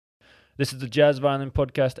This is the Jazz Violin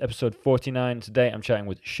Podcast, episode 49. Today I'm chatting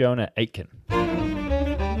with Seonaid Aitken.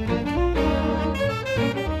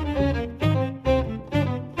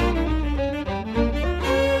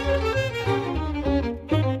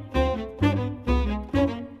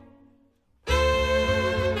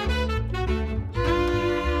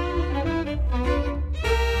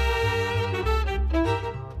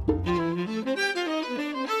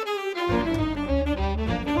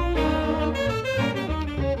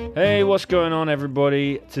 Hey, what's going on,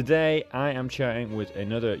 everybody? Today I am chatting with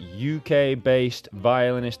another UK-based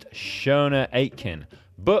violinist, Seonaid Aitken.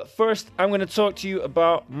 But first, I'm going to talk to you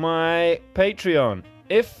about my Patreon.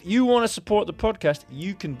 If you want to support the podcast,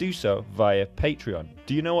 you can do so via Patreon.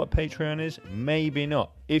 Do you know what Patreon is? Maybe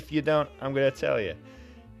not. If you don't, I'm going to tell you.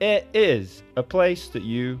 It is a place that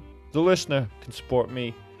you, the listener, can support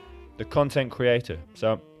me, the content creator.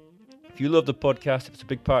 So if you love the podcast, if it's a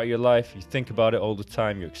big part of your life, you think about it all the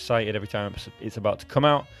time, you're excited every time it's about to come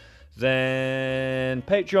out, then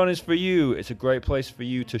Patreon is for you. It's a great place for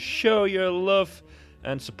you to show your love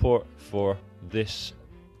and support for this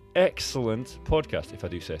excellent podcast, if I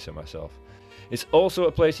do say so myself. It's also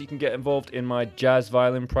a place you can get involved in my Jazz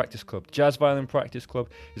Violin Practice Club. Jazz Violin Practice Club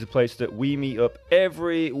is a place that we meet up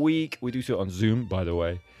every week. We do so on Zoom, by the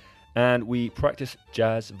way. And we practice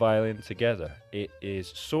jazz violin together. It is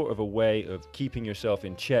sort of a way of keeping yourself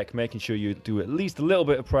in check, making sure you do at least a little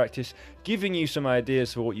bit of practice, giving you some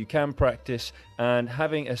ideas for what you can practice, and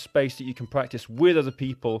having a space that you can practice with other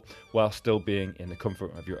people while still being in the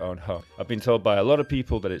comfort of your own home. I've been told by a lot of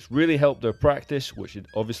people that it's really helped their practice, which it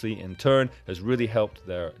obviously in turn has really helped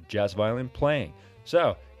their jazz violin playing.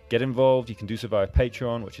 So get involved. You can do so via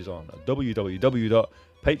Patreon, which is on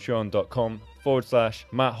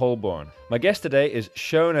www.patreon.com/Matt Holborn. My guest today is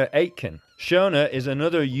Seonaid Aitken. Seonaid is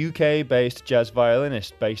another UK-based jazz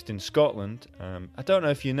violinist based in Scotland. I don't know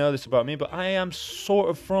if you know this about me, but I am sort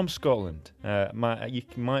of from Scotland. You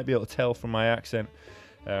might be able to tell from my accent.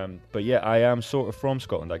 But yeah, I am sort of from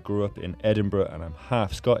Scotland. I grew up in Edinburgh and I'm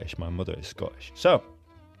half Scottish. My mother is Scottish. So,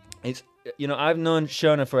 I've known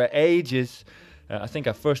Seonaid for ages. I think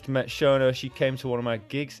I first met Seonaid. She came to one of my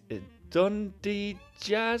gigs at Dundee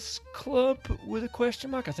Jazz Club with a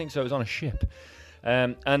question mark. I think so. It was on a ship.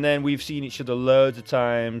 And then we've seen each other loads of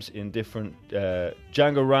times in different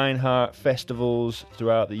Django Reinhardt festivals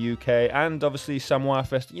throughout the UK and obviously Samoa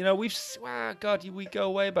Festival. We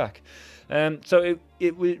go way back. So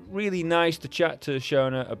it was really nice to chat to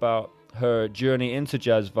Seonaid about her journey into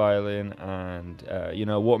jazz violin and,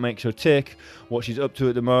 what makes her tick, what she's up to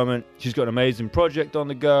at the moment. She's got an amazing project on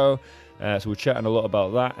the go. So we're chatting a lot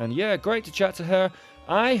about that. And yeah, great to chat to her.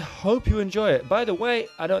 I hope you enjoy it. By the way,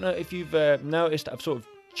 I don't know if you've noticed, I've sort of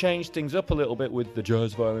changed things up a little bit with the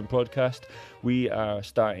Jazz Violin Podcast. We are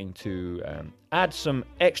starting to add some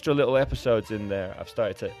extra little episodes in there. I've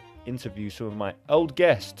started to interview some of my old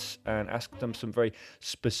guests and ask them some very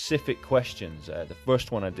specific questions. The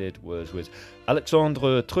first one I did was with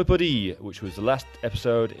Alexandre Tripodi, which was the last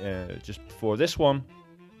episode just before this one.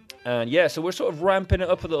 And yeah, so we're sort of ramping it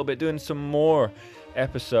up a little bit, doing some more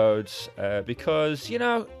episodes because, I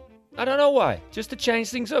don't know why. Just to change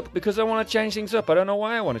things up, because I want to change things up. I don't know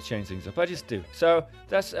why I want to change things up. I just do. So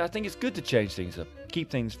I think it's good to change things up.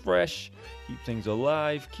 Keep things fresh, keep things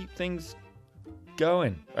alive, keep things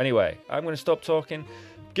going. Anyway, I'm going to stop talking.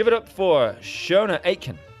 Give it up for Seonaid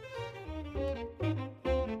Aitken.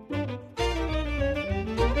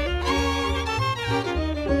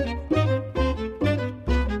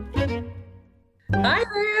 Hi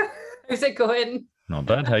there. How's it going? Not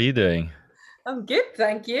bad. How you doing? I'm good,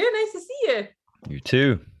 thank you. Nice to see you. You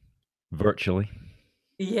too. Virtually.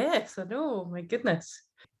 Yes, I know. My goodness.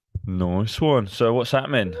 Nice one. So what's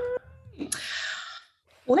happening?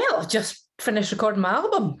 Well, I've just finished recording my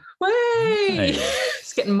album. Way! Nice.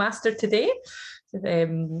 It's getting mastered today.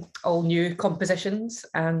 All new compositions.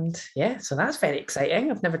 And yeah, so that's very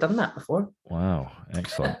exciting. I've never done that before. Wow.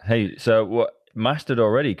 Excellent. Hey, so what? Mastered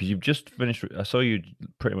already? Because you've just finished. I saw you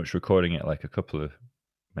pretty much recording it like a couple of,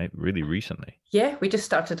 maybe really recently. Yeah, we just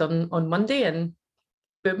started on Monday and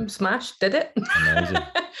boom, smash, did it. Amazing.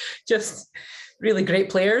 Just really great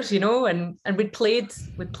players, and we'd played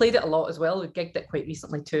it a lot as well. We gigged it quite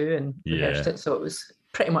recently too and rehearsed it, so it was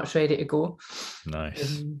pretty much ready to go.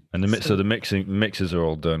 Nice. And the mixes are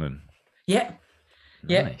all done and yeah.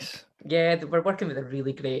 Nice. Yeah, we're working with a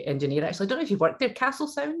really great engineer. Actually, I don't know if you've worked there, Castle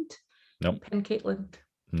Sound. Nope. Pencaitland.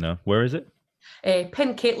 No. Where is it?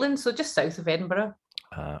 Pencaitland, so just south of Edinburgh.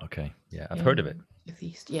 Okay. Yeah, I've heard of it.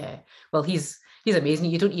 Northeast, yeah. Well, he's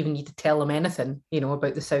amazing. You don't even need to tell him anything,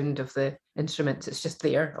 about the sound of the instruments. It's just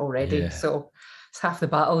there already. Yeah. So it's half the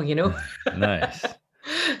battle, Nice.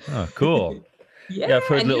 Oh, cool. Yeah, I've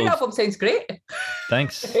heard and little. your album sounds great.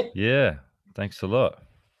 Thanks. Yeah, thanks a lot.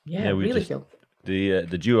 Yeah, We really just cool.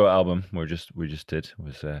 the duo album we just did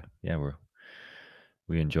was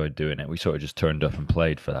we enjoyed doing it. We sort of just turned up and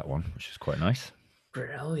played for that one, which is quite nice.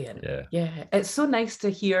 Brilliant. Yeah. Yeah, it's so nice to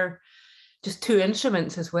hear just two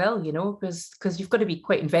instruments as well, you know, because you've got to be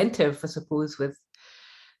quite inventive, I suppose, with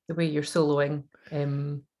the way you're soloing, just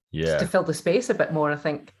to Yeah. fill the space a bit more, I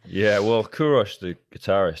think. Yeah. Well, Kurosh, the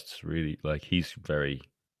guitarist, really he's very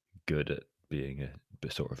good at being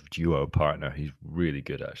a sort of duo partner. He's really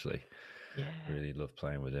good, actually. Yeah. Really love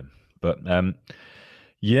playing with him. But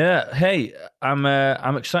yeah. Hey,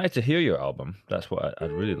 I'm excited to hear your album. That's what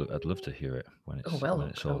I'd love to hear it when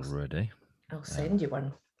it's all ready. I'll send you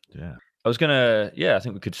one. Yeah. I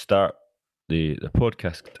think we could start the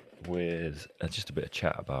podcast with just a bit of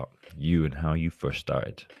chat about you and how you first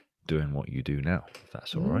started doing what you do now, if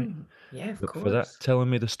that's all right. Yeah, of course. For that,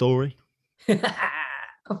 telling me the story.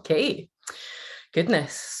 Okay.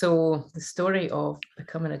 Goodness. So the story of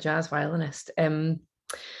becoming a jazz violinist.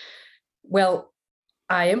 Well,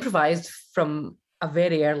 I improvised from a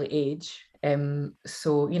very early age.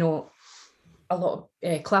 So, you know, a lot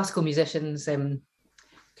of classical musicians kind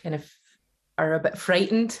of are a bit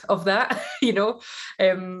frightened of that, you know.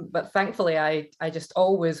 But thankfully, I just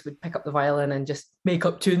always would pick up the violin and just make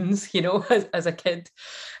up tunes, you know, as a kid.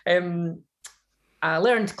 I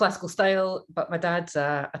learned classical style, but my dad's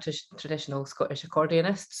a traditional Scottish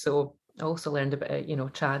accordionist, so I also learned a bit of, you know,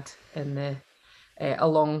 trad in the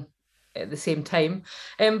along at the same time.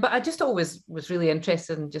 But I just always was really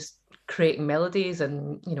interested in just creating melodies,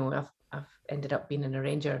 and you know, I've ended up being an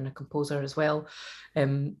arranger and a composer as well.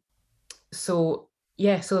 So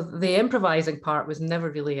the improvising part was never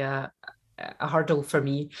really a hurdle for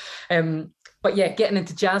me. But yeah, getting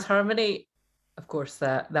into jazz harmony, of course,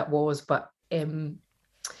 that was. But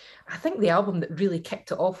I think the album that really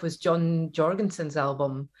kicked it off was John Jorgensen's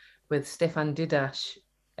album with Stefan Dudas.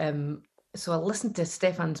 So I listened to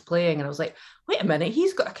Stefan's playing and I was like, wait a minute,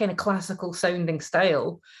 he's got a kind of classical sounding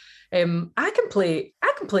style. I can play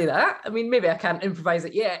that. I mean, maybe I can't improvise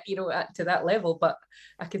it yet, you know, to that level, but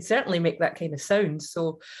I can certainly make that kind of sound.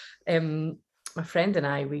 So my friend and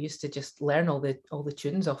I, we used to just learn all the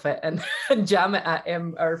tunes off it and jam it at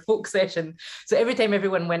our folk session. So every time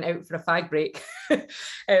everyone went out for a fag break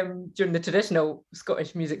during the traditional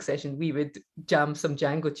Scottish music session, we would jam some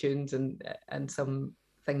Django tunes and some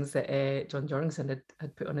things that John Jorgensen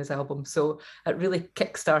had put on his album. So it really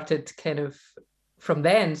kick-started kind of from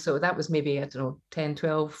then. So that was maybe, I don't know, 10,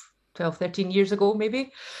 12, 13 years ago,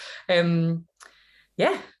 maybe.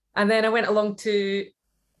 Yeah. And then I went along to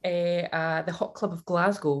the Hot Club of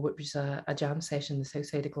Glasgow, which was a jam session, the south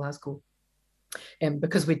side of Glasgow.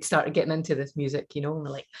 Because we'd started getting into this music, you know, and we're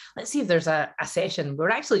like, let's see if there's a session.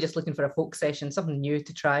 We're actually just looking for a folk session, something new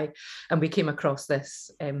to try. And we came across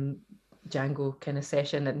this Django kind of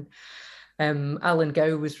session, and Alan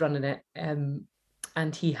Gow was running it.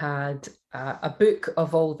 And he had a book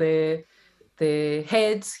of all the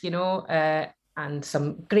heads, you know, and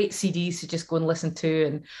some great CDs to just go and listen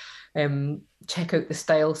to and check out the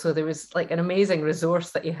style. So there was like an amazing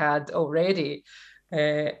resource that he had already.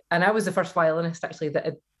 And I was the first violinist actually that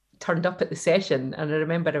had turned up at the session. And I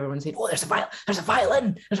remember everyone saying, oh, there's a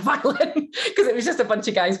violin, because it was just a bunch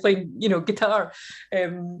of guys playing, you know, guitar,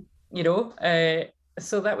 you know.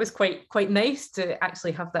 So that was quite nice to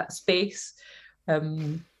actually have that space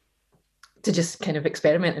to just kind of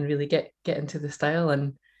experiment and really get into the style.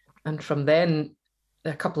 And from then,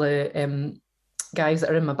 a couple of guys that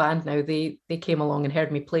are in my band now, they came along and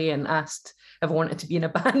heard me play and asked if I wanted to be in a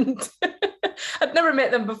band. I'd never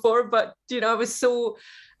met them before, but you know, I was so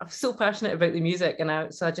passionate about the music,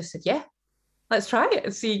 and so I just said, yeah, let's try it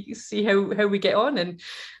and see how we get on.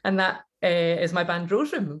 And that is my band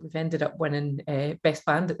Rose Room. We've ended up winning Best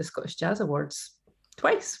Band at the Scottish Jazz Awards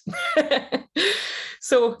twice.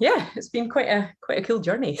 So yeah, it's been quite a cool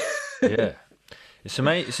journey. Yeah, it's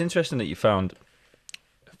amazing. It's interesting that you found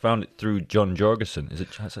it through John Jorgensen. Is it?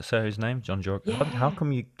 Does I say his name? John Jorgensen. Yeah. How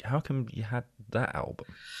come you had that album?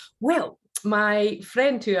 Well, my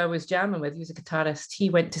friend who I was jamming with, he was a guitarist. He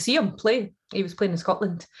went to see him play. He was playing in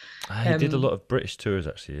Scotland. He did a lot of British tours,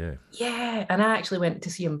 actually. Yeah. Yeah, and I actually went to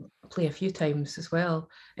see him play a few times as well.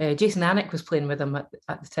 Jason Anick was playing with him at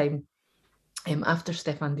the time. After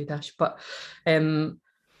Stefan Dudas, but and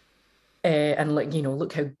like, you know,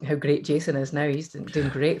 look how great Jason is now. He's doing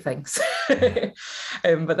great things.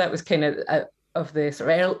 But that was kind of of the sort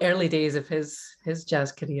of early days of his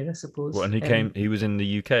jazz career, I Well, suppose. and he was in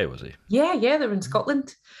the UK, was he? Yeah, they were in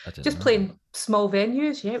Scotland, I didn't just know that. playing small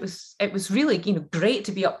venues. Yeah, it was really, great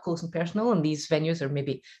to be up close and personal. And these venues are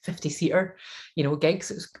maybe 50-seater,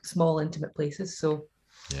 gigs. It was small, intimate places. So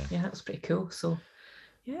Yeah. yeah, that was pretty cool. So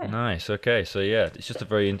yeah, Nice. Okay. So yeah, it's just a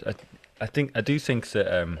very. I do think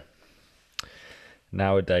that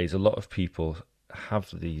nowadays a lot of people have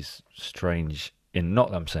these strange.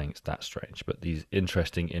 Not that I'm saying it's that strange, but these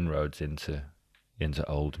interesting inroads into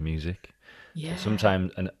old music. yeah,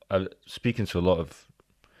 Sometimes, and speaking to a lot of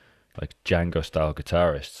like Django style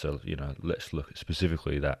guitarists, so let's look at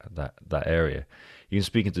specifically that area. You can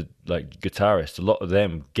speak into like guitarists. A lot of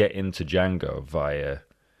them get into Django via,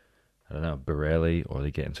 I don't know, Borelli, or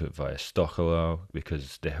they get into it via Stoccolo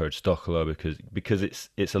because they heard Stoccolo because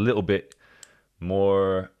it's a little bit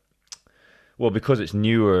more, well, because it's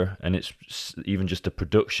newer, and even just the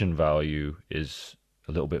production value is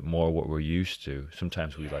a little bit more what we're used to.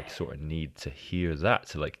 Sometimes we like sort of need to hear that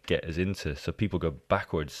to like get us into. So people go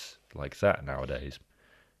backwards like that nowadays.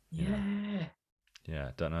 You know. yeah. Yeah,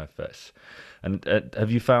 I don't know if that's. And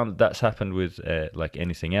have you found that's happened with like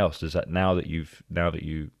anything else? Does that now that you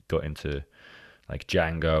got into like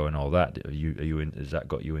Django and all that, are you in? Has that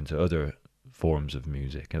got you into other forms of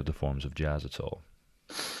music, other forms of jazz at all?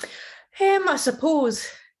 I suppose,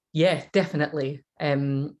 yeah, definitely.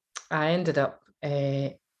 I ended up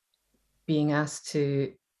being asked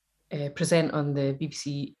to present on the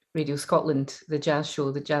BBC Radio Scotland, the jazz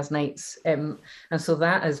show, the Jazz Nights, and so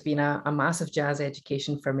that has been a massive jazz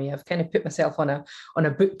education for me. I've kind of put myself on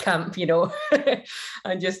a boot camp,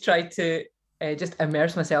 and just tried to just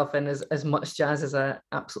immerse myself in as much jazz as I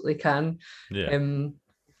absolutely can. Yeah. Um,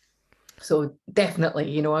 so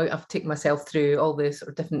definitely, I've taken myself through all the sort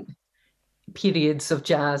of different periods of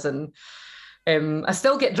jazz, and I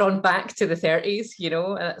still get drawn back to the 30s,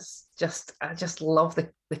 and it's just, I just love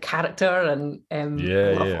the character, and I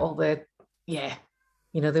Yeah, love yeah. all yeah,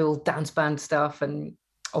 the old dance band stuff, and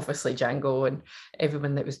obviously Django and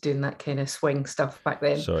everyone that was doing that kind of swing stuff back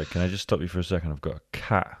then. Sorry, can I just stop you for a second? I've got a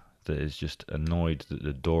cat that is just annoyed that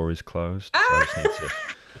the door is closed, so I just need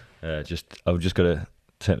Ah! to I've just got to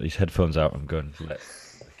take these headphones out and go and let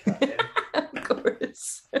the cat in. Of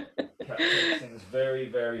course. Cat takes things very,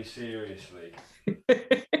 very seriously.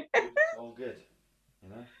 It's all good, you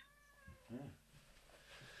know? Yeah.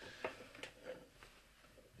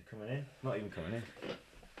 They're coming in? Not even coming in.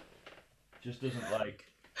 Just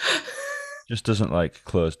doesn't like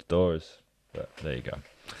closed doors. But there you go.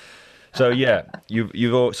 So yeah,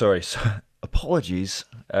 you've all sorry, so, apologies.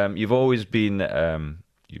 You've always been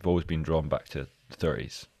drawn back to the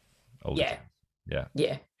 30s all the Yeah, time. Yeah.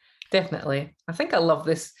 yeah, definitely. I think I love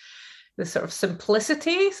this sort of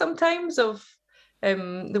simplicity sometimes of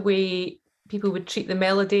the way people would treat the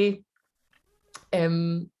melody. I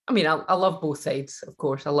mean, I love both sides, of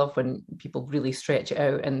course. I love when people really stretch it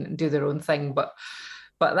out and do their own thing, but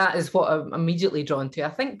that is what I'm immediately drawn to. I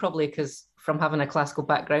think probably because from having a classical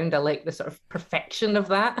background, I like the sort of perfection of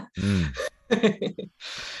that. Mm.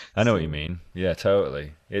 I know what you So mean. Yeah,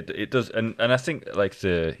 totally. It does, and I think like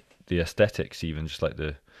the aesthetics, even just like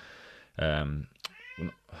the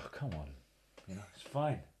oh, come on, it's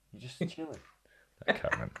fine. You're just chilling. That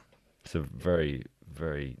cat, man. It's a very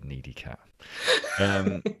very needy cat.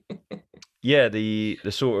 Um, yeah, the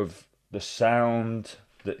sort of the sound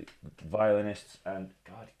that violinists and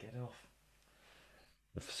God get off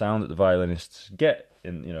the sound that the violinists get,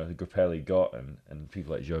 and the Grappelli got, and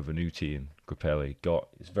people like Joe Venuti and Grappelli got,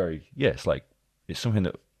 is very, yeah, it's like it's something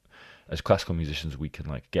that as classical musicians we can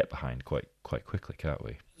like get behind quite quickly, can't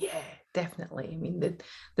we? yeah, definitely. I mean,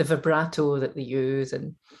 the vibrato that they use,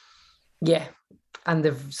 and yeah, and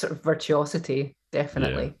the sort of virtuosity, Yeah,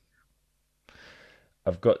 definitely.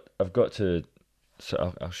 I've got to,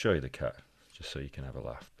 so I'll show you the cat just so you can have a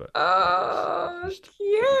laugh, but it's Oh, just he's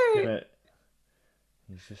cute. gonna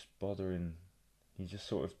he's just bothering. He's just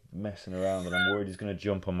sort of messing around, and I'm worried he's going to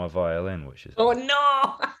jump on my violin, which is Oh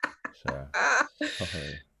no. so.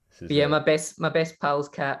 Sorry. This is Yeah, my best pal's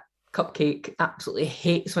cat, Cupcake, absolutely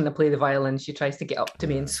hates when I play the violin. She tries to get up to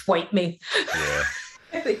me and swipe me. yeah,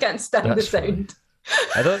 They can't stand the that's funny. sound.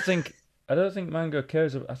 I don't think I don't think Mango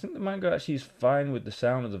cares. I think the Mango actually is fine with the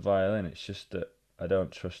sound of the violin. It's just that I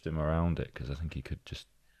don't trust him around it because I think he could just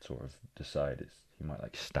sort of decide he might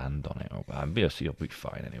like stand on it, or he'll be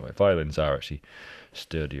fine anyway. Violins are actually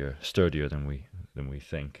sturdier than we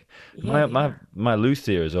think. Yeah, My they my are. my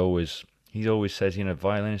luthier is always he always says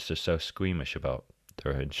violinists are so squeamish about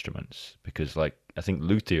their instruments because like I think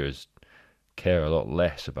luthiers care a lot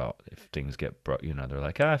less about if things get broke. They're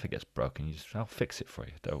like, if it gets broken, I'll fix it for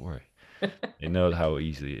you. Don't worry. They know how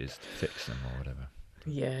easy it is to fix them or whatever.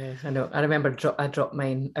 Yeah, I know. I remember I dropped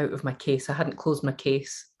mine out of my case. I hadn't closed my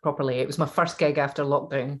case properly. It was my first gig after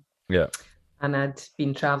lockdown, Yeah. and I'd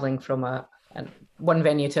been traveling from one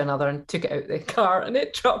venue to another and took it out the car, and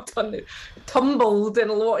it dropped on the tumbled,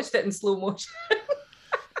 and I watched it in slow motion.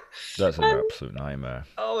 That's an And absolute nightmare.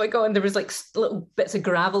 oh my god! And there was like little bits of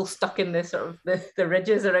gravel stuck in the sort of the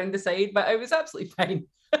ridges around the side, but I was absolutely fine.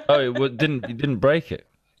 Oh, you didn't break it?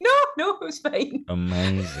 No, no, it was fine.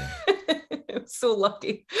 Amazing. I was so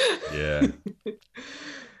lucky. Yeah.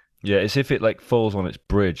 Yeah, it's if it like falls on its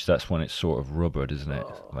bridge, that's when it's sort of rubbered, isn't it?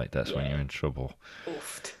 Oh, Like that's when yeah. you're in trouble.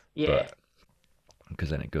 Oofed. Yeah. But because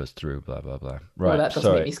then it goes through, blah blah blah. Well, Right. that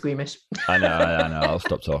doesn't make me squeamish. I know. I'll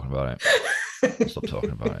stop talking about it. I'll stop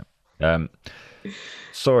talking about it.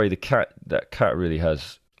 Sorry, that cat really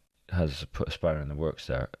has put a spanner in the works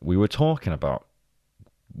there. We were talking about.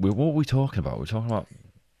 What were we talking about? We're talking about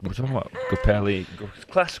Gopelli,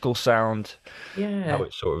 classical sound. Yeah. How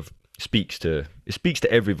it sort of speaks to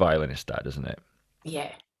every violinist, that doesn't it?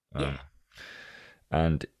 Yeah.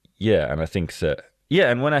 And I think that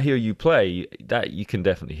and when I hear you play, that you can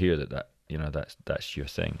definitely hear that that's your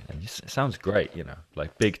thing, and it sounds great.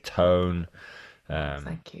 Like big tone,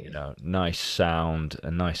 Thank you. Nice sound,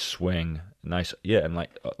 a nice swing, and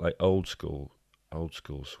like old school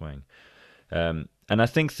swing. And I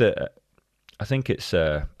think it's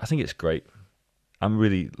great. I'm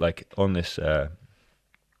really like on this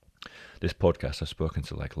podcast. I've spoken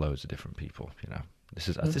to like loads of different people.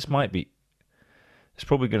 This might be. It's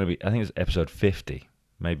probably going to be. I think it's episode 50,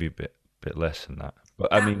 maybe a bit less than that.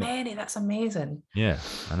 But I mean, many. That's amazing. Yeah,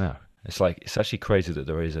 I know. It's actually crazy that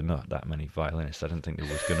there is not that many violinists. I didn't think there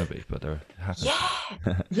was going to be, but there happens.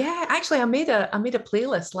 Yeah, yeah. Actually, I made a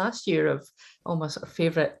playlist last year of all my sort of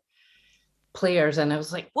favorite players, and I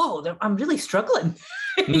was like, whoa, I'm really struggling,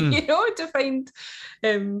 to find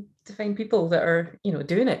people that are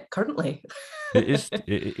doing it currently.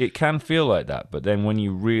 It can feel like that, but then when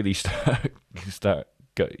you really start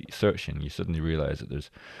searching, you suddenly realize that there's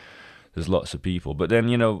lots of people. But then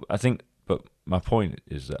I think, but my point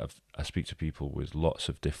is that I speak to people with lots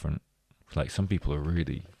of different. Like some people are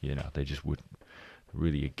really, they just would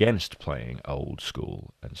really against playing old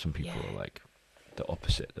school, and some people are like the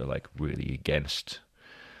opposite. They're like really against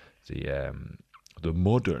the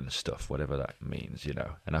modern stuff, whatever that means,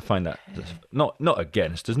 And I find that not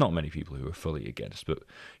against. There's not many people who are fully against, but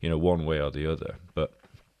one way or the other. But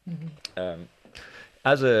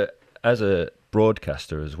as a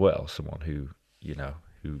broadcaster as well, someone who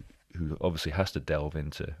obviously has to delve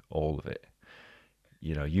into all of it,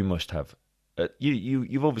 you must have.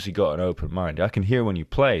 You've obviously got an open mind. I can hear when you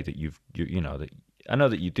play that that I know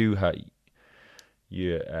that you do have.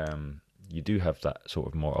 You do have that sort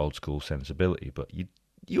of more old school sensibility, but you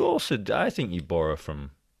also, I think, you borrow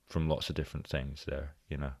from lots of different things there.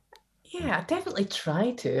 Yeah, I definitely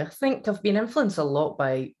try to. I think I've been influenced a lot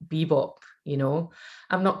by bebop.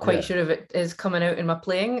 I'm not quite sure if it is coming out in my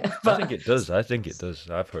playing. But I think it does.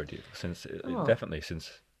 I've heard you definitely since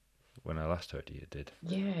when I last heard you. It did.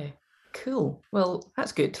 Yeah. Cool. Well,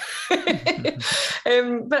 that's good.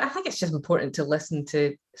 But I think it's just important to listen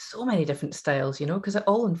to so many different styles, because it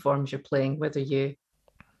all informs your playing, whether you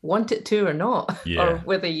want it to or not, or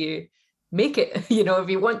whether you make it, if you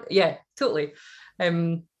want. Yeah, totally.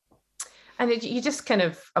 And you just kind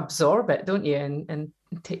of absorb it, don't you? And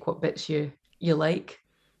take what bits you like,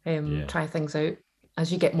 try things out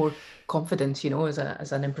as you get more confidence,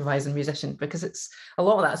 as an improvising musician, because it's a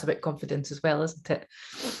lot of that's about confidence as well, isn't it?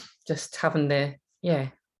 Just having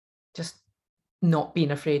just not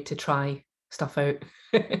being afraid to try stuff out.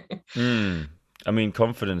 I mean,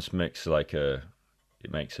 confidence makes a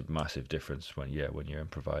massive difference when you're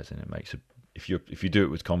improvising. It makes if you do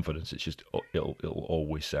it with confidence, it's just it'll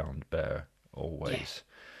always sound better, always.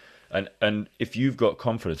 Yeah. And if you've got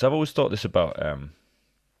confidence, I've always thought this about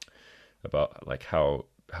like how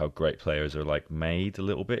great players are like made a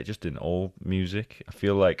little bit, just in all music. I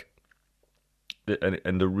feel like. And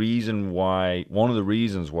one of the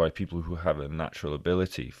reasons why people who have a natural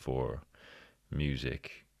ability for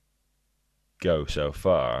music go so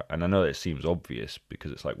far, and I know that it seems obvious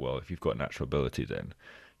because it's like, well, if you've got natural ability, then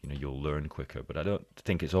you'll learn quicker. But I don't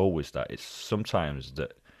think it's always that. It's sometimes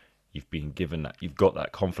that you've been given that, you've got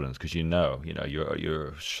that confidence because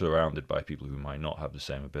you're surrounded by people who might not have the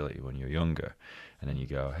same ability when you're younger, and then you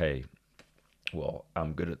go, hey. Well,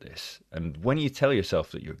 I'm good at this. And when you tell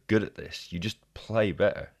yourself that you're good at this, you just play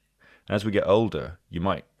better. And as we get older, you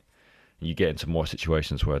get into more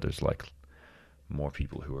situations where there's like more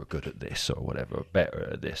people who are good at this or whatever, are better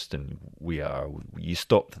at this than we are. You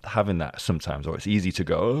stop having that sometimes, or it's easy to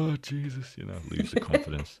go, oh Jesus, lose the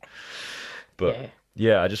confidence. But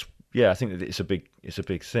I think that it's a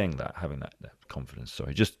big thing, that having that confidence.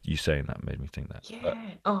 Sorry, just you saying that made me think that. Yeah.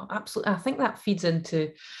 Oh, absolutely. I think that feeds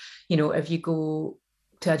into, if you go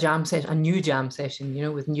to a new jam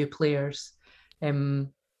session, with new players,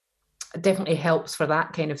 it definitely helps for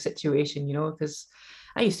that kind of situation, because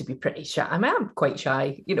I used to be pretty shy. I mean, I'm quite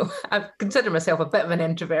shy, I consider myself a bit of an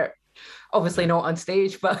introvert, obviously not on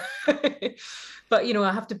stage, but but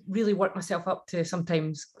I have to really work myself up to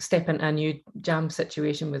sometimes step into a new jam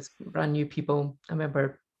situation with brand new people. I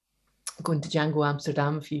remember going to Django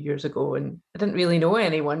Amsterdam a few years ago, and I didn't really know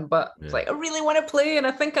anyone, but it's like, I really want to play, and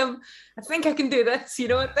I think I can do this.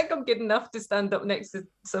 I think I'm good enough to stand up next to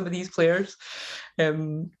some of these players.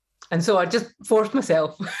 And so I just forced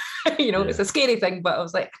myself. It's a scary thing, but I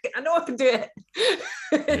was like, I know I can do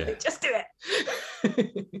it. Just do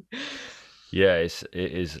it. Yeah, it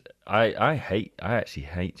is. I actually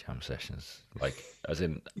hate jam sessions. Like, as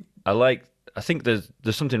in, I think there's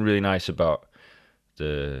something really nice about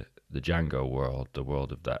the Django world, the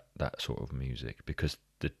world of that sort of music, because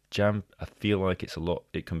the jam, I feel like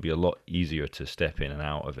it can be a lot easier to step in and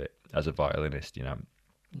out of it as a violinist,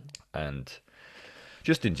 and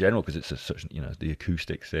just in general, because it's such the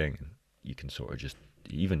acoustic thing, and you can sort of just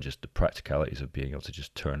the practicalities of being able to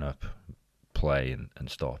just turn up, play and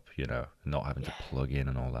stop, not having to plug in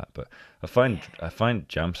and all that. But I find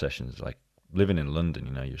jam sessions, like living in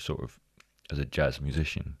London, you're sort of, as a jazz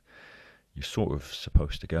musician, you're sort of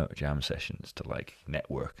supposed to go to jam sessions to like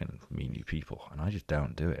network and meet new people, and I just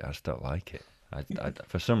don't do it. I just don't like it. I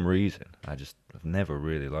for some reason, I've never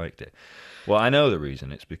really liked it. Well, I know the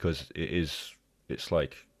reason. It's because it's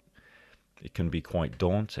like, it can be quite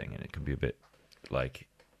daunting, and it can be a bit like,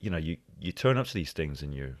 you turn up to these things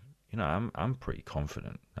and I'm pretty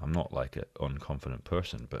confident. I'm not like an unconfident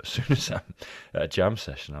person, but as soon as I'm at a jam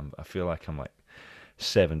session, I feel like I'm like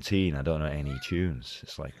 17. I don't know any tunes.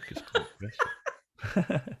 It's like, it's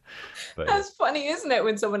but that's funny, isn't it?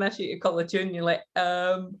 When someone asks you to call a tune, you're like,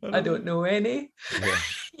 I don't know any.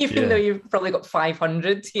 Even though you've probably got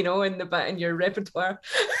 500, in your repertoire.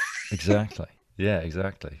 Exactly. Yeah,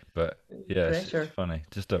 exactly. But yeah, Pressure. it's funny.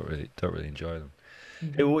 Just don't really enjoy them.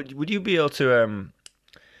 Mm-hmm. Hey, would you be able to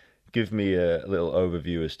give me a little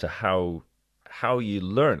overview as to how you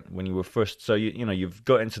learned when you were first? So you've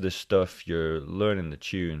got into this stuff, you're learning the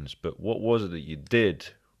tunes, but what was it that you did?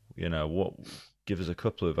 What? Give us a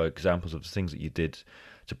couple of examples of things that you did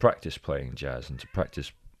to practice playing jazz and to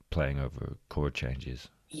practice playing over chord changes.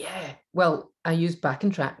 Yeah. Well, I used backing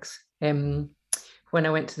tracks. When I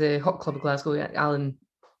went to the Hot Club of Glasgow, Alan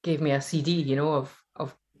gave me a CD, of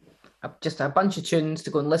just a bunch of tunes to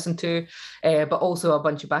go and listen to, but also a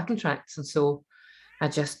bunch of backing tracks. And so I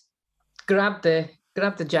just grabbed the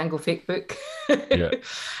Django fake book,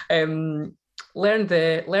 learned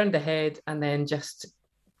the head, and then just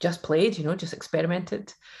played, just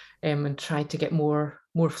experimented, and tried to get more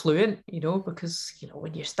fluent, because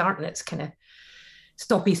when you're starting, it's kind of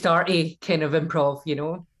stoppy starty kind of improv,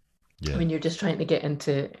 when you're just trying to get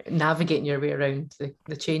into navigating your way around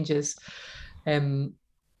the changes.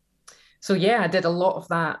 So I did a lot of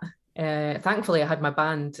that. Thankfully, I had my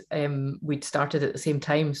band. We'd started at the same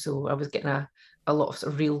time, so I was getting a lot of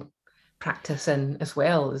sort of real practice in, as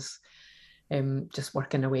well as just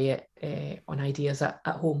working away on ideas at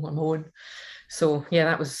home on my own. So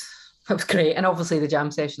that was great. And obviously the jam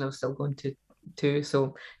session I was still going to too.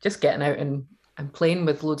 So just getting out and playing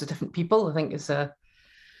with loads of different people, I think, is a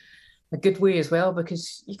good way as well,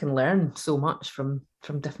 because you can learn so much from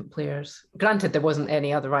different players. Granted, there wasn't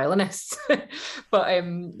any other violinists, but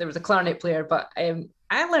there was a clarinet player. But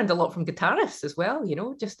I learned a lot from guitarists as well,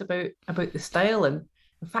 just about the style. And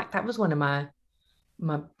in fact, that was one of my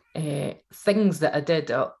things that I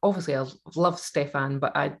did. Obviously, I loved Stefan,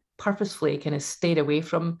 but I purposefully kind of stayed away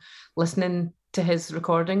from listening to his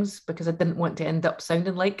recordings because I didn't want to end up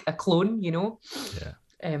sounding like a clone,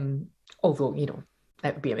 although,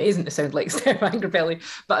 that would be amazing to sound like Stefan Grappelli,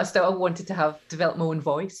 but I still wanted to develop my own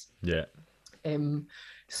voice. Yeah.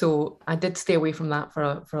 So I did stay away from that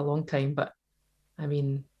for a long time, but I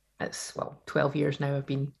mean, it's 12 years now I've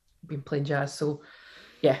been playing jazz. So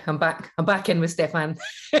I'm back in with Stefan.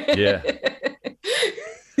 Yeah.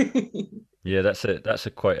 Yeah, that's a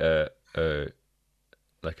quite a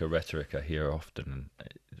like a rhetoric I hear often, and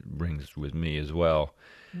it rings with me as well.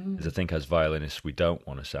 Because I think as violinists we don't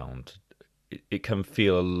want to sound. It can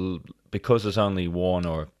feel, because there's only one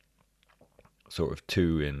or sort of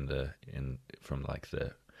two from like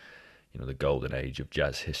the the golden age of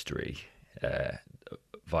jazz history. uh,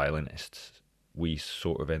 violinists, we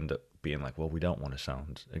sort of end up being like, well, we don't want to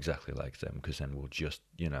sound exactly like them because then we'll just,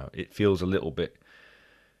 it feels a little bit.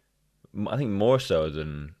 I think more so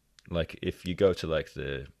than like if you go to like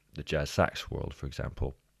the jazz sax world, for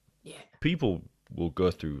example, Yeah. people will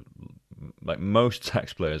go through, like most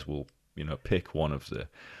sax players will, pick one of the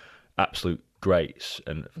absolute greats,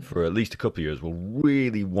 and for at least a couple of years will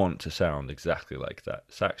really want to sound exactly like that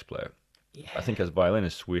sax player. Yeah. I think as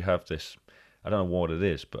violinists we have this, I don't know what it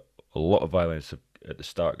is, but a lot of violinists have, at the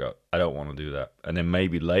start go, I don't want to do that, and then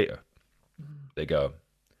maybe later they go,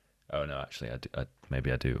 oh no, actually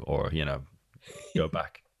maybe I do, or go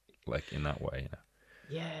back like in that way.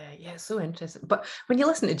 Yeah, so interesting. But when you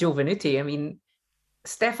listen to Joe Venuti, I mean,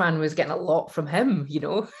 Stefan was getting a lot from him, he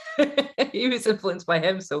was influenced by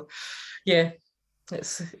him. So yeah,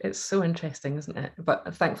 it's so interesting, isn't it?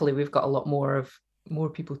 But thankfully we've got a lot more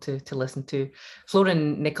people to listen to.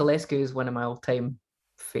 Florin Nicolescu is one of my all-time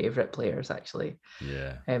favorite players, actually.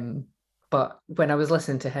 Yeah. But when I was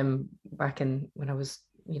listening to him back when I was,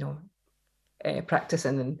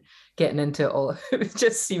 practicing and getting into it all, it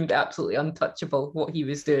just seemed absolutely untouchable what he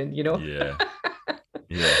was doing, Yeah.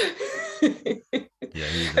 Yeah. Yeah,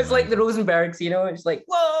 it's like the Rosenbergs, it's like,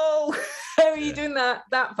 whoa, how are you doing that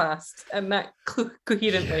fast and that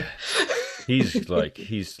coherently? Yeah.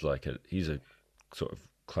 he's a sort of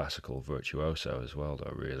classical virtuoso as well,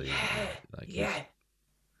 though. Really,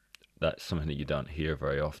 that's something that you don't hear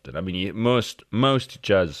very often. I mean, most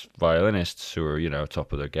jazz violinists who are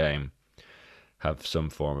top of their game have some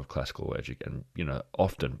form of classical education, and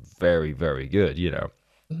often very, very good.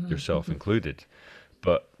 Yourself included.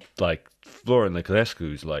 But like Florin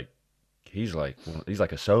Nicolescu's he's like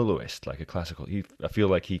a soloist, like a classical. I feel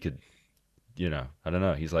like he could, I don't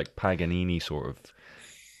know. He's like Paganini, sort of,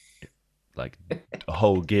 like a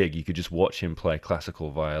whole gig. You could just watch him play classical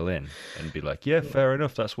violin and be like, yeah, fair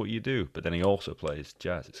enough, that's what you do. But then he also plays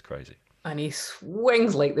jazz. It's crazy. And he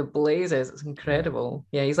swings like the blazes. It's incredible.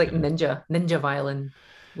 Yeah, he's like ninja violin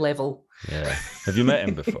level. Yeah. Have you met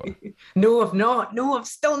him before? No, I've not. No, I've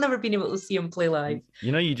still never been able to see him play live.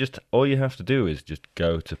 All you have to do is just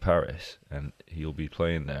go to Paris and he'll be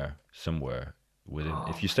playing there somewhere within.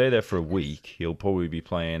 If you stay there for a week, he'll probably be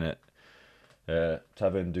playing at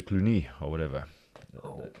Taverne de Cluny or whatever.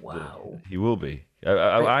 Oh, wow. He will be.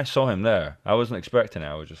 I saw him there. I wasn't expecting it.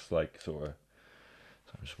 I was just like sort of.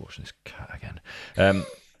 I'm just watching this cat again.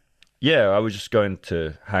 Yeah, I was just going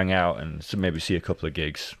to hang out and maybe see a couple of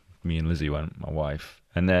gigs. Me and Lizzie went, my wife,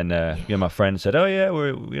 and then my friend said, "Oh yeah,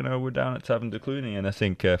 we're down at Tavern de Cluny, and I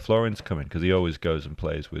think Florin's coming because he always goes and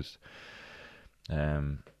plays with."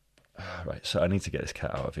 Right, so I need to get this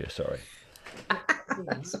cat out of here. Sorry.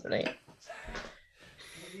 Sorry. What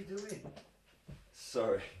are you doing?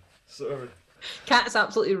 Sorry. Cat's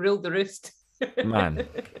absolutely ruled the roost. Man,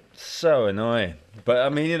 so annoying. But I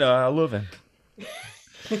mean, I love him.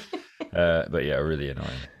 But yeah, really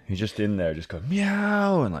annoying. He's just in there, just going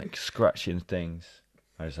meow and like scratching things.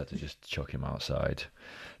 I just had to just chuck him outside.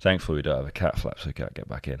 Thankfully, we don't have a cat flap, so he can't get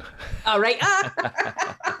back in. All right.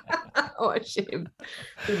 Oh, a shame.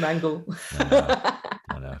 The mango.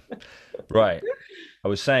 I know. Right. I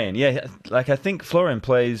was saying, yeah, like I think Florin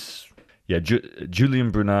plays,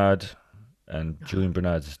 Julien Brunard and Julien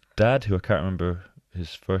Brunard's dad, who I can't remember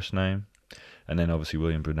his first name, and then obviously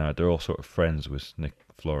William Brunard. They're all sort of friends with Nick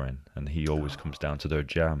Florin, and he always comes down to their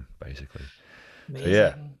jam, basically. Amazing. So yeah,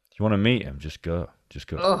 if you want to meet him, just go.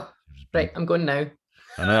 Oh, right, I'm going now.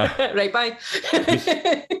 I know. Right, bye.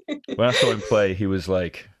 When I saw him play, he was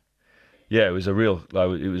like, yeah, it was it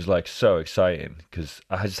was like so exciting because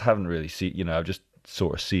I just haven't really seen, I just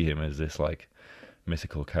sort of see him as this like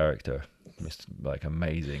mythical character, this like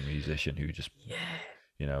amazing musician who just,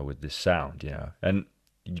 with this sound, and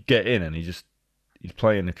you get in and he's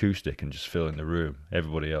playing acoustic and just filling the room.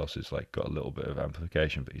 Everybody else is like got a little bit of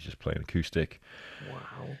amplification, but he's just playing acoustic.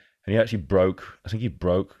 Wow. And he actually I think he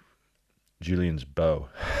broke Julian's bow.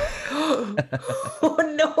 Oh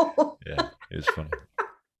no. Yeah, it was funny.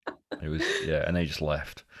 It was, and they just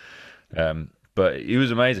left. But he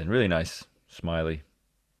was amazing, really nice, smiley.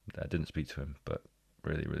 I didn't speak to him, but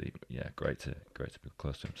really, really, great to be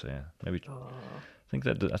close to him. So yeah, maybe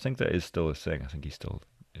I think that is still a thing. I think he still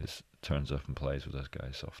turns up and plays with those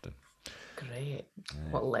guys often. Great.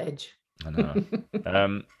 Yeah. What ledge. I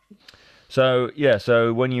know. So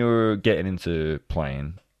when you were getting into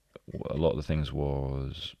playing, a lot of the things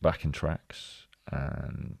was backing tracks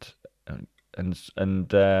and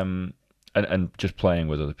just playing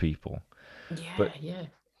with other people. Yeah.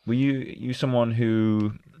 Were you someone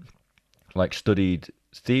who like studied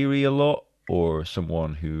theory a lot, or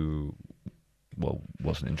someone who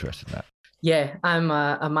wasn't interested in that? Yeah, I'm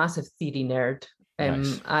a massive theory nerd.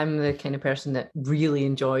 Nice. I'm the kind of person that really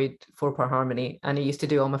enjoyed four-part harmony, and I used to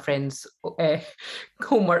do all my friends'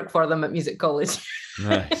 homework for them at music college.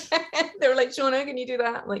 Nice. They were like, "Shona, can you do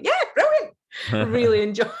that?" I'm like, "Yeah, brilliant."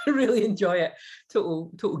 Really enjoy it.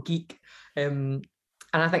 Total geek. And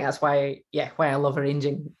I think that's why I love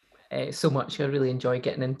arranging so much. I really enjoy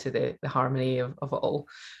getting into the harmony of it all.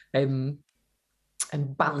 Um,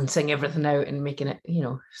 and balancing everything out and making it,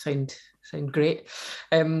 sound great.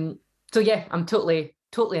 So yeah, I'm totally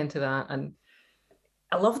into that, and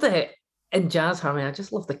I love that in jazz harmony. I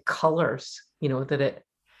just love the colors, that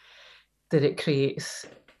it creates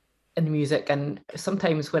in music. And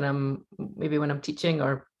sometimes when I'm teaching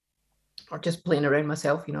or just playing around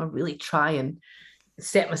myself, I really try and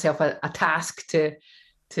set myself a task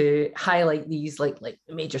to highlight these like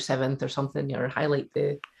major seventh or something, or highlight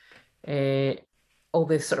the all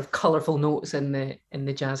the sort of colorful notes in the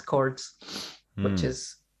jazz chords, which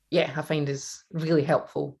is, I find is really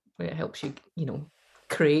helpful. It helps you,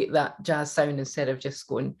 create that jazz sound instead of just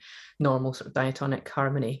going normal sort of diatonic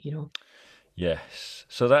harmony. Yes.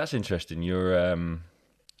 So that's interesting. It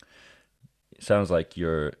sounds like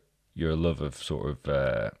your love of sort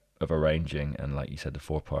of arranging and, like you said, the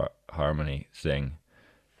 4-part harmony thing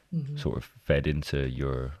sort of fed into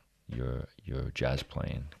your jazz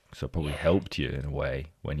playing. So it probably helped you in a way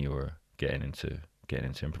when you were getting into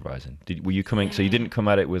improvising. Were you coming? So you didn't come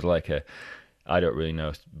at it with like I don't really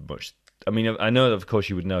know much. I mean, I know of course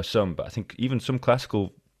you would know some, but I think even some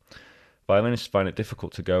classical violinists find it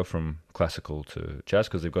difficult to go from classical to jazz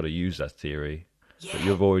because they've got to use that theory. Yeah. But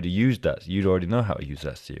you've already used that. You'd already know how to use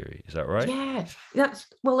that theory. Is that right? Yeah, that's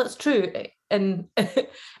true in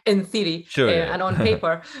in theory, Sure. and on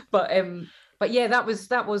paper, but yeah, that was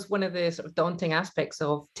one of the sort of daunting aspects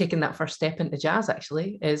of taking that first step into jazz.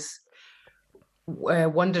 Actually, is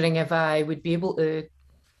wondering if I would be able to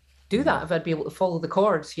do that, if I'd be able to follow the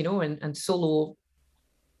chords, and solo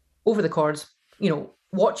over the chords,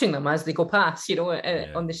 watching them as they go past,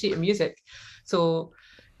 on the sheet of music. So,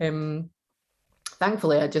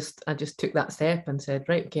 thankfully, I just took that step and said,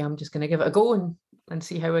 right, okay, I'm just going to give it a go and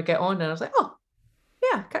see how I get on. And I was like, oh,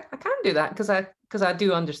 yeah, I can do that because I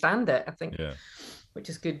do understand it, I think, which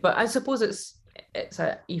is good. But I suppose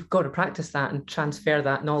you've got to practice that and transfer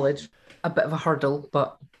that knowledge. A bit of a hurdle,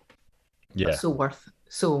 but so worth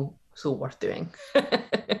doing.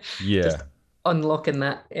 Just unlocking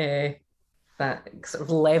that sort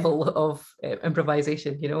of level of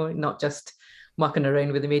improvisation, not just mucking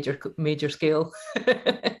around with the major scale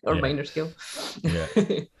or minor scale.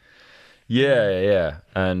 Yeah.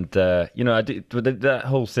 And I did, that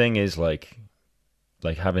whole thing is like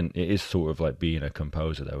having, it is sort of like being a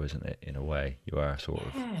composer though, isn't it? In a way, you are sort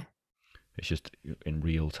of. It's just in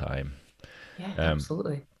real time. Yeah,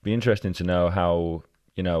 absolutely. Be interesting to know how,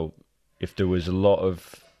 if there was a lot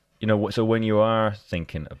of, so when you are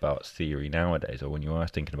thinking about theory nowadays, or when you are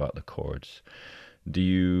thinking about the chords, do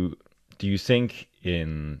you think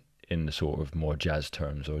in the sort of more jazz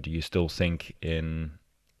terms, or do you still think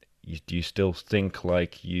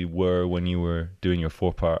like you were when you were doing your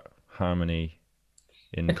 4-part harmony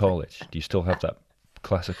in college? Do you still have that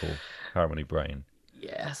classical harmony brain?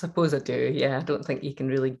 Yeah, I suppose I do. Yeah, I don't think you can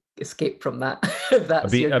really escape from that. I'd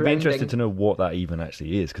be interested to know what that even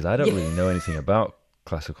actually is, because I don't really know anything about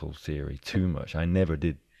classical theory too much. I never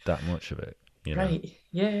did that much of it. Right.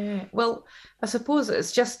 Yeah. Well, I suppose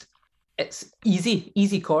it's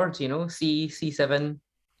easy chords, C7,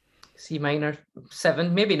 C minor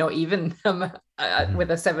 7, maybe not even with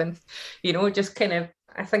a seventh, just kind of,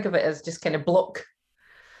 I think of it as just kind of block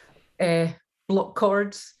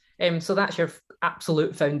chords. So that's your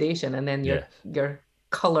absolute foundation, and then your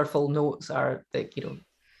colorful notes are the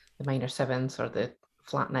minor sevens or the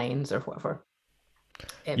flat nines or whatever.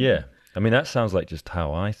 I mean, that sounds like just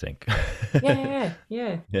how I think. Yeah.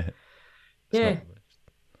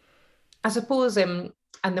 I suppose, and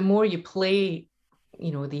the more you play,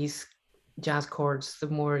 these jazz chords, the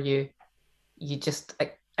more you just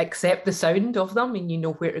accept the sound of them, and you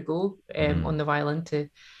know where to go on the violin to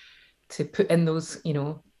put in those,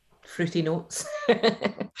 fruity notes.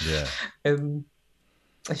 It's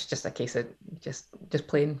just a case of just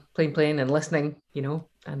playing and listening, and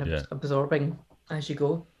absorbing as you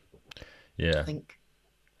go. I think.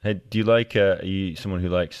 Hey, do you like? Are you someone who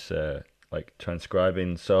likes like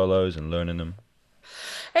transcribing solos and learning them?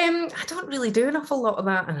 I don't really do an awful lot of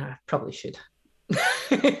that, and I probably should. Nah.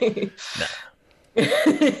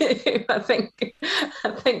 I think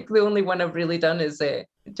the only one I've really done is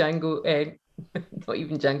Django not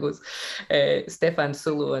even Django's, Stefan's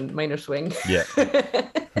solo and minor swing. Yeah.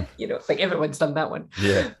 It's like everyone's done that one.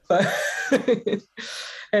 Yeah. But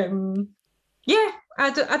yeah, I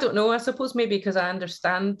don't know. I suppose maybe because I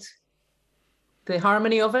understand the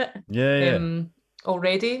harmony of it Yeah.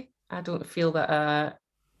 already. I don't feel that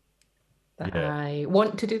I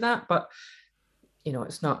want to do that, but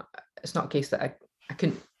it's not a case that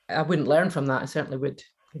I wouldn't learn from that. I certainly would.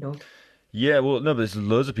 Yeah, well, no, but there's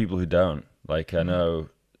loads of people who don't. Like, I know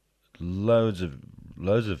loads of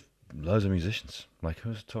musicians. Like, who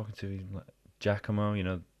was I talking to? Like, Giacomo,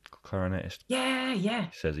 clarinetist. Yeah.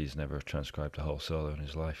 He says he's never transcribed a whole solo in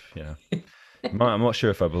his life. I'm not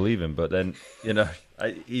sure if I believe him, but then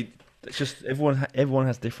it's just everyone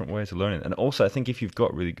has different ways of learning, and also I think if you've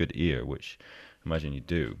got really good ear, which I imagine you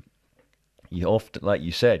do, you often, like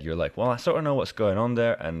you said, you're like, well, I sort of know what's going on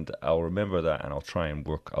there, and I'll remember that, and I'll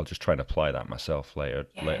just try and apply that myself later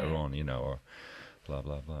on, or blah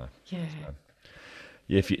blah blah. Yeah. So,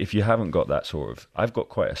 yeah, if you haven't got that sort of, I've got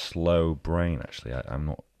quite a slow brain actually.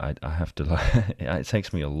 I have to it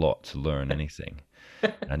takes me a lot to learn anything,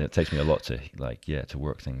 and it takes me a lot to to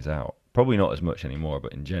work things out. Probably not as much anymore,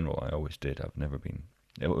 but in general, I always did.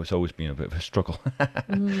 It's always been a bit of a struggle,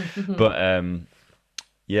 Mm-hmm. but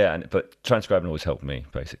yeah, but transcribing always helped me,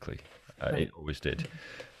 basically. Right. It always did.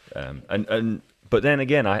 But then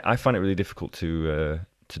again, I find it really difficult to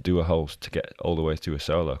do to get all the way through a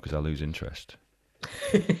solo because I lose interest.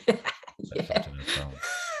 Yeah.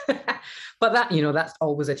 But that's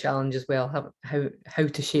always a challenge as well. How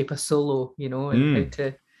to shape a solo,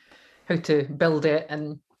 and how to build it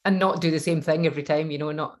and not do the same thing every time,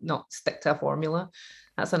 not stick to a formula.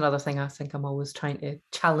 That's another thing I think I'm always trying to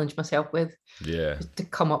challenge myself with. Yeah. To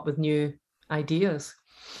come up with new ideas.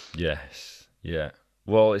 Yes. Yeah.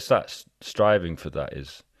 Well, it's that striving for that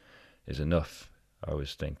is enough. I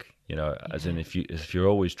always think, as in if you're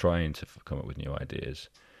always trying to come up with new ideas,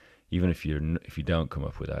 even if you don't come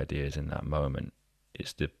up with ideas in that moment,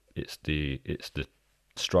 it's the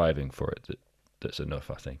striving for it that's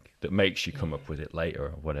enough. I think that makes you come up with it later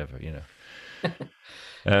or whatever. Yeah.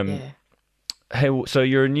 Hey, so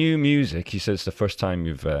your new music, you said it's the first time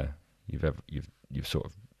you've sort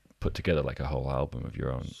of put together like a whole album of your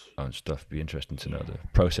own stuff. Be interesting to know the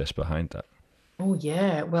process behind that. Oh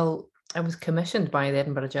yeah. Well, I was commissioned by the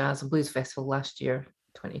Edinburgh Jazz and Blues Festival last year,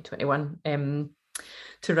 2021,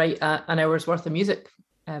 to write an hour's worth of music.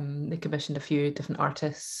 They commissioned a few different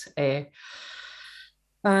artists.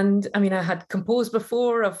 And I mean, I had composed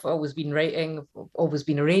before. I've always been writing, I've always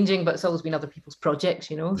been arranging, but it's always been other people's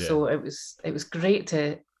projects, Yeah. So it was great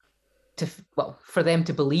for them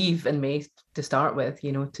to believe in me to start with,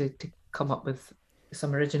 to come up with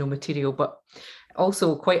some original material, but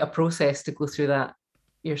also quite a process to go through that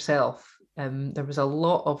yourself. There was a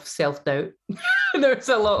lot of self-doubt. There was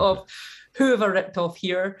a lot of who have I ripped off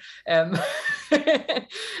here? There's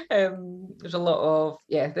a lot of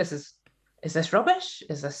is this rubbish?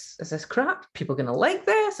 Is this crap? People gonna like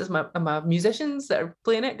this? Are my musicians that are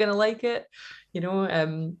playing it gonna like it?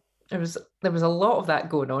 There was a lot of that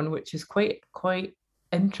going on, which is quite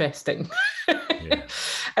interesting. Yeah.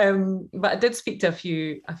 But I did speak to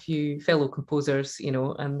a few fellow composers,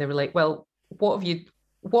 and they were like, "Well, what have you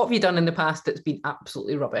done in the past that's been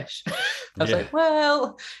absolutely rubbish?" I was like,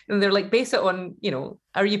 "Well," and they're like, "Base it on,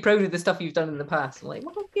 are you proud of the stuff you've done in the past?" I'm like,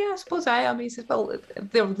 "Well, yeah, I suppose I am." He says, "Well,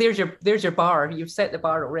 there's your bar. You've set the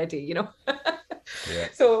bar already, Yeah.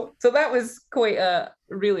 So that was quite a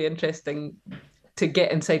really interesting to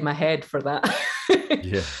get inside my head for that.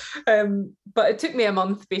 Yeah. But it took me a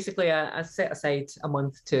month. Basically, I set aside a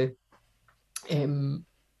month to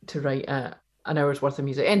write an hour's worth of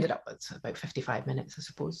music. Ended up with about 55 minutes, I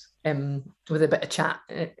suppose, with a bit of chat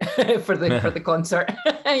for the concert.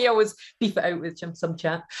 You always beef it out with some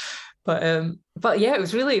chat. But yeah, it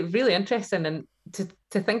was really, really interesting, and to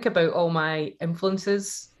think about all my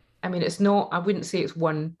influences. I mean, I wouldn't say it's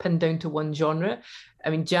pinned down to one genre.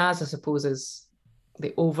 I mean, jazz, I suppose, is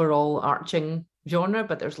the overall arching genre,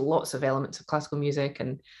 but there's lots of elements of classical music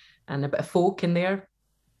and a bit of folk in there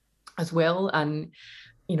as well. And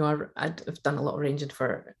I've done a lot of arranging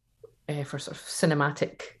for sort of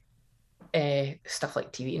cinematic stuff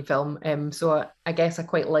like TV and film. So I guess I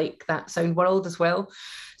quite like that sound world as well.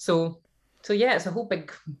 So yeah, it's a whole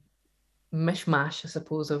big mishmash, I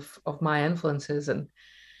suppose, of my influences, and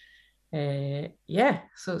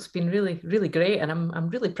so it's been really, really great, and I'm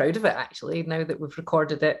really proud of it actually. Now that we've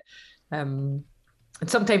recorded it, and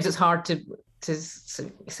sometimes it's hard to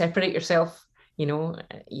separate yourself.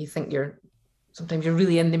 You think sometimes you're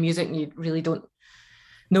really in the music and you really don't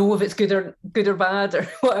know if it's good or bad or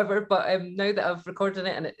whatever. But now that I've recorded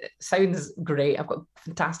it and it sounds great, I've got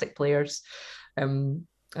fantastic players, and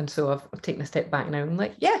so I've taken a step back now. I'm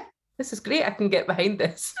like, yeah, this is great. I can get behind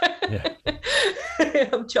this. Yeah.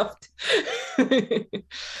 I'm chuffed.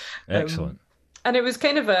 Excellent. And it was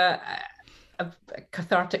kind of a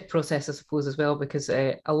cathartic process, I suppose, as well, because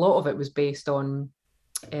a lot of it was based on,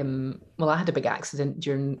 well, I had a big accident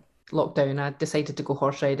during lockdown. I decided to go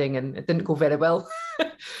horse riding and it didn't go very well.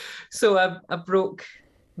 So I broke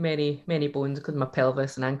many bones, including my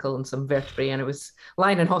pelvis and ankle and some vertebrae, and I was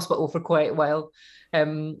lying in hospital for quite a while.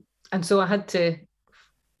 And so I had to,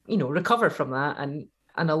 recover from that. And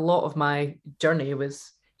a lot of my journey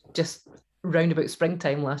was just round about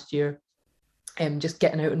springtime last year, just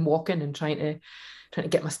getting out and walking and trying to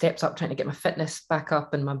get my steps up, trying to get my fitness back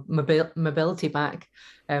up and my mobility back.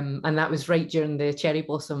 And that was right during the cherry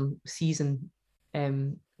blossom season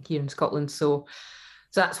here in Scotland. So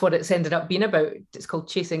that's what it's ended up being about. It's called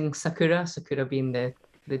chasing sakura, sakura being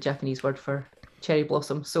the Japanese word for cherry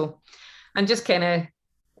blossom. So I'm just kind of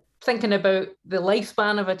thinking about the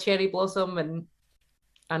lifespan of a cherry blossom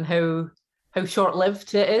and how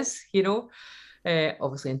short-lived it is,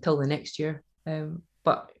 obviously until the next year.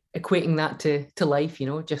 But equating that to life,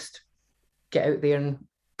 just get out there and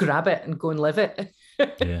grab it and go and live it.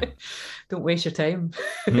 Yeah. Don't waste your time.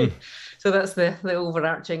 So that's the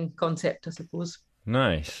overarching concept, I suppose.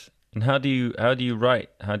 Nice. And how do you write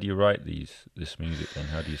this music then?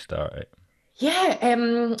 How do you start it?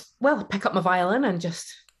 Yeah, well, pick up my violin and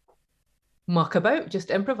just muck about,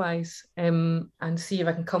 just improvise, and see if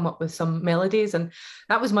I can come up with some melodies. And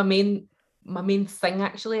that was my main thing,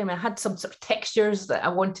 actually. I mean, I had some sort of textures that I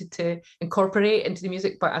wanted to incorporate into the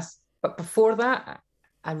music, but before that,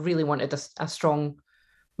 I really wanted a strong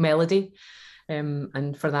melody,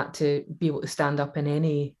 and for that to be able to stand up in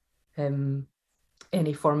any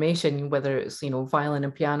formation, whether it's violin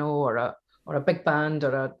and piano or a big band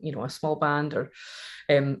or a small band or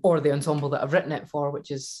the ensemble that I've written it for,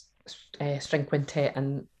 which is string quintet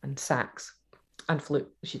and sax and flute.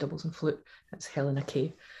 She doubles in flute. That's Helena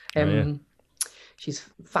Kay. She's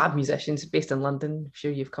a fab musician. She's based in London. I'm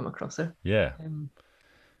sure you've come across her. Yeah.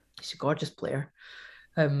 She's a gorgeous player.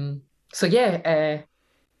 So yeah,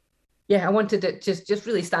 I wanted it just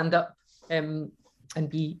really stand up and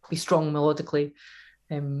be strong melodically,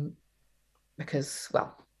 because,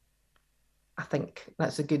 well, I think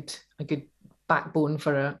that's a good backbone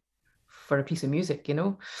for a piece of music.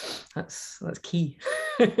 That's key.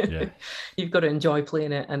 Yeah. You've got to enjoy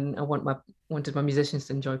playing it, and I wanted my musicians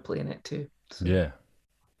to enjoy playing it too. So. Yeah.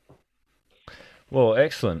 Well,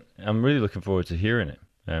 excellent. I'm really looking forward to hearing it.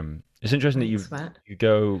 It's interesting that you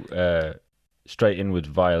go straight in with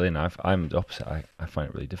violin. I'm the opposite. I find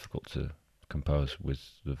it really difficult to compose with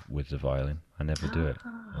the violin. I never do it.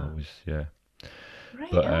 Always, yeah.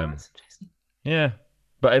 Right. But that's interesting. yeah.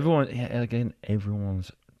 But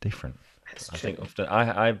everyone's different. That's I true. think often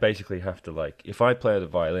I basically have to, if I play the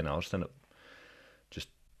violin, I'll just end up just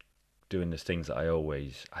doing the things that I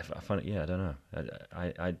find it. Yeah, I don't know.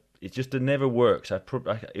 It just never works. It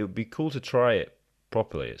would be cool to try it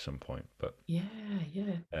properly at some point, but yeah.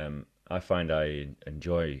 I find I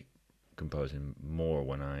enjoy composing more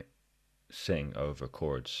when I sing over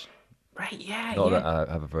chords. Right. Yeah. Not that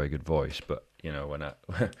I have a very good voice, but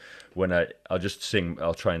when I'll just sing.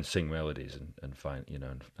 I'll try and sing melodies and find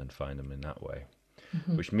and find them in that way,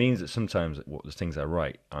 which means that sometimes the things I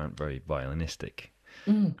write aren't very violinistic,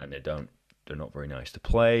 and they're not very nice to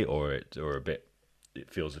play, or a bit.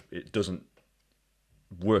 It doesn't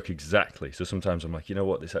work exactly. So sometimes I'm like,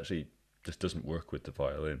 this actually just doesn't work with the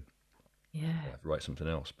violin. Yeah. I have to write something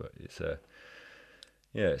else, but it's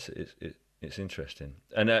interesting.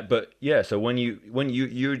 And but yeah, so when you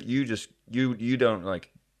don't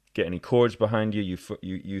get any chords behind you,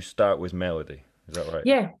 you start with melody. Is that right?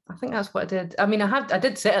 Yeah, I think that's what I did. I mean, I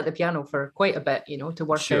did sit at the piano for quite a bit, to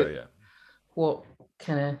work out what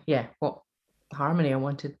kind of what harmony I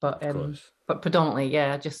wanted, but predominantly,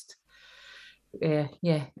 I just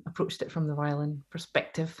approached it from the violin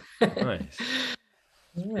perspective. Nice.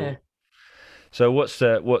 Yeah. Cool. So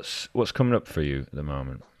what's coming up for you at the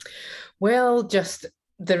moment? Well, just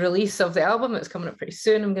the release of the album that's coming up pretty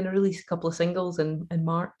soon. I'm going to release a couple of singles in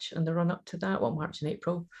March and the run up to that. Well, March and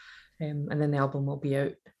April, and then the album will be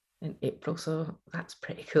out in April. So that's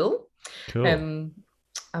pretty cool. Cool.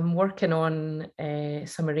 I'm working on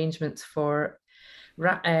some arrangements for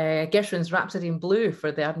Gershwin's Rhapsody in Blue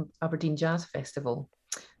for the Aberdeen Jazz Festival,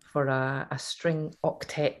 for a string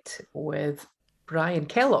octet with Brian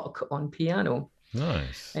Kellogg on piano.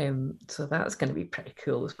 Nice. So that's going to be pretty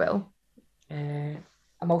cool as well.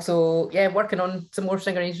 I'm also working on some more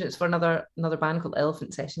string arrangements for another band called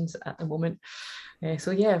Elephant Sessions at the moment.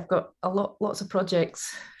 So yeah, I've got lots of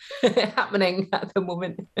projects happening at the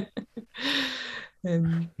moment.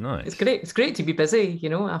 Nice. It's great. It's great to be busy,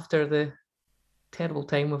 after the terrible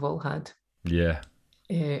time we've all had. Yeah.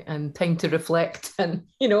 And time to reflect and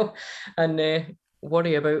and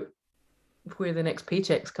worry about where the next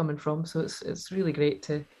paycheck's coming from. So it's really great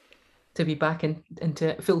to be back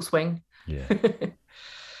into full swing. Yeah.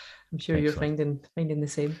 I'm sure Excellent. You're finding the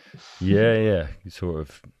same. Yeah. You sort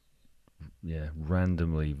of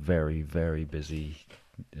randomly very, very busy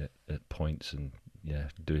at points and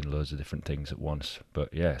doing loads of different things at once.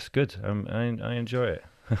 But yeah, it's good. I enjoy it.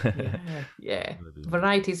 Yeah.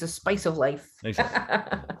 Variety is the spice of life.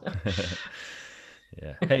 Exactly.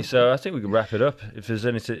 Yeah. Hey, so I think we can wrap it up. If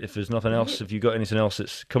there's nothing else, have you got anything else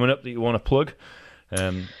that's coming up that you want to plug?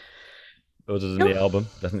 Other than the album,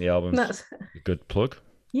 I think the album's a good plug.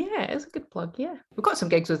 Yeah, it's a good plug. Yeah, we've got some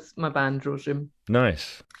gigs with my band Rose Room.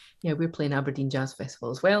 Nice. Yeah, we're playing Aberdeen Jazz Festival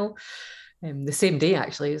as well. The same day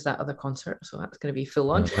actually as that other concert, so that's going to be full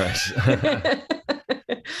on. Nice.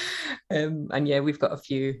 And yeah, we've got a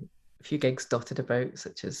few gigs dotted about,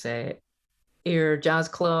 such as Ayr Jazz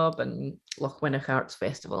Club and Lochwinnoch Arts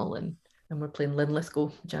Festival, and we're playing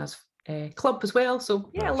Linlithgow Jazz Club as well. So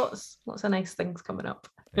yeah, nice. lots of nice things coming up.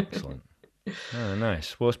 Excellent. Oh,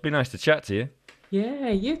 nice. Well, it's been nice to chat to you. Yeah,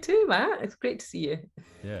 you too, Matt. It's great to see you.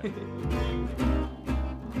 Yeah.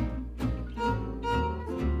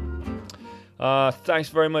 Thanks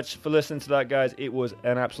very much for listening to that, guys. It was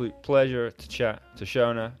an absolute pleasure to chat to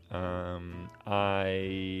Seona.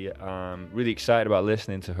 I am really excited about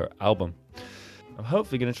listening to her album. I'm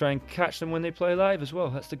hopefully going to try and catch them when they play live as well.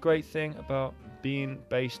 That's the great thing about being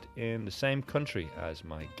based in the same country as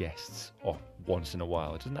my guests, once in a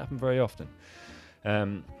while. It doesn't happen very often.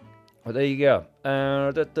 Well, there you go.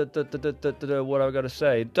 What I've got to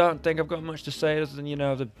say. Don't think I've got much to say other than,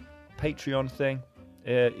 the Patreon thing.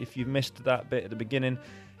 If you missed that bit at the beginning,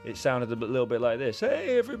 it sounded a little bit like this.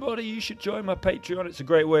 Hey, everybody, you should join my Patreon. It's a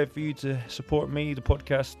great way for you to support me, the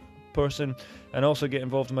podcast person, and also get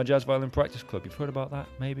involved in my Jazz Violin Practice Club. You've heard about that,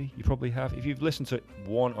 maybe? You probably have. If you've listened to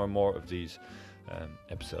one or more of these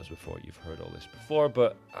episodes before, you've heard all this before,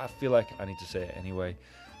 but I feel like I need to say it anyway.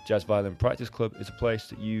 Jazz Violin Practice Club is a place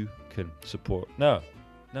that you can support. No,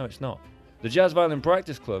 it's not. The Jazz Violin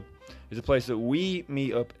Practice Club is a place that we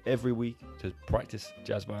meet up every week to practice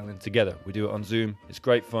jazz violin together. We do it on Zoom. It's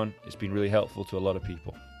great fun. It's been really helpful to a lot of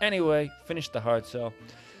people. Anyway, finished the hard sell.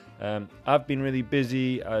 I've been really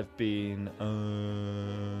busy. I've been, I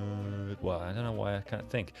don't know why I can't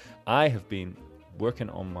think. I have been working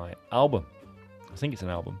on my album. I think it's an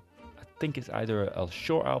album. I think it's either a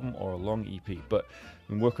short album or a long EP, but I've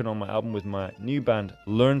been working on my album with my new band,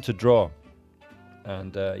 Learn to Draw.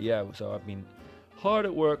 And so I've been hard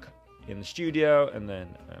at work in the studio, and then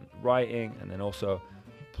writing, and then also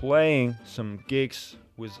playing some gigs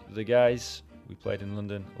with the guys. We played in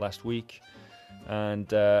London last week,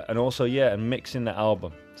 and also and mixing the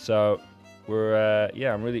album. So we're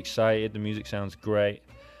I'm really excited. The music sounds great.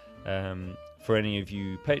 For any of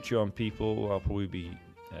you Patreon people, I'll probably be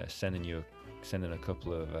sending a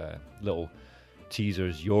couple of little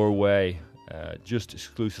teasers your way, just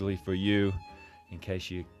exclusively for you, in case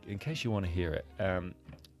you want to hear it.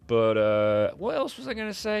 But what else was I going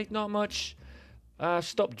to say? Not much.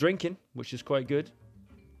 Stopped drinking, which is quite good.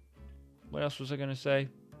 What else was I going to say?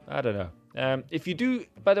 I don't know. If you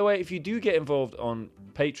do get involved on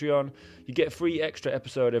Patreon, you get a free extra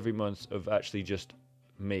episode every month of actually just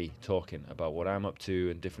me talking about what I'm up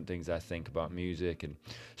to and different things I think about music and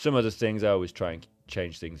some other things. I always try and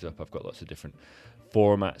change things up. I've got lots of different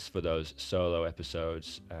formats for those solo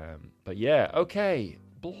episodes. But yeah, okay.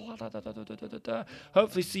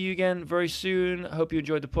 Hopefully see you again very soon. Hope you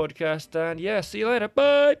enjoyed the podcast, and see you later.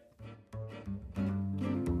 Bye.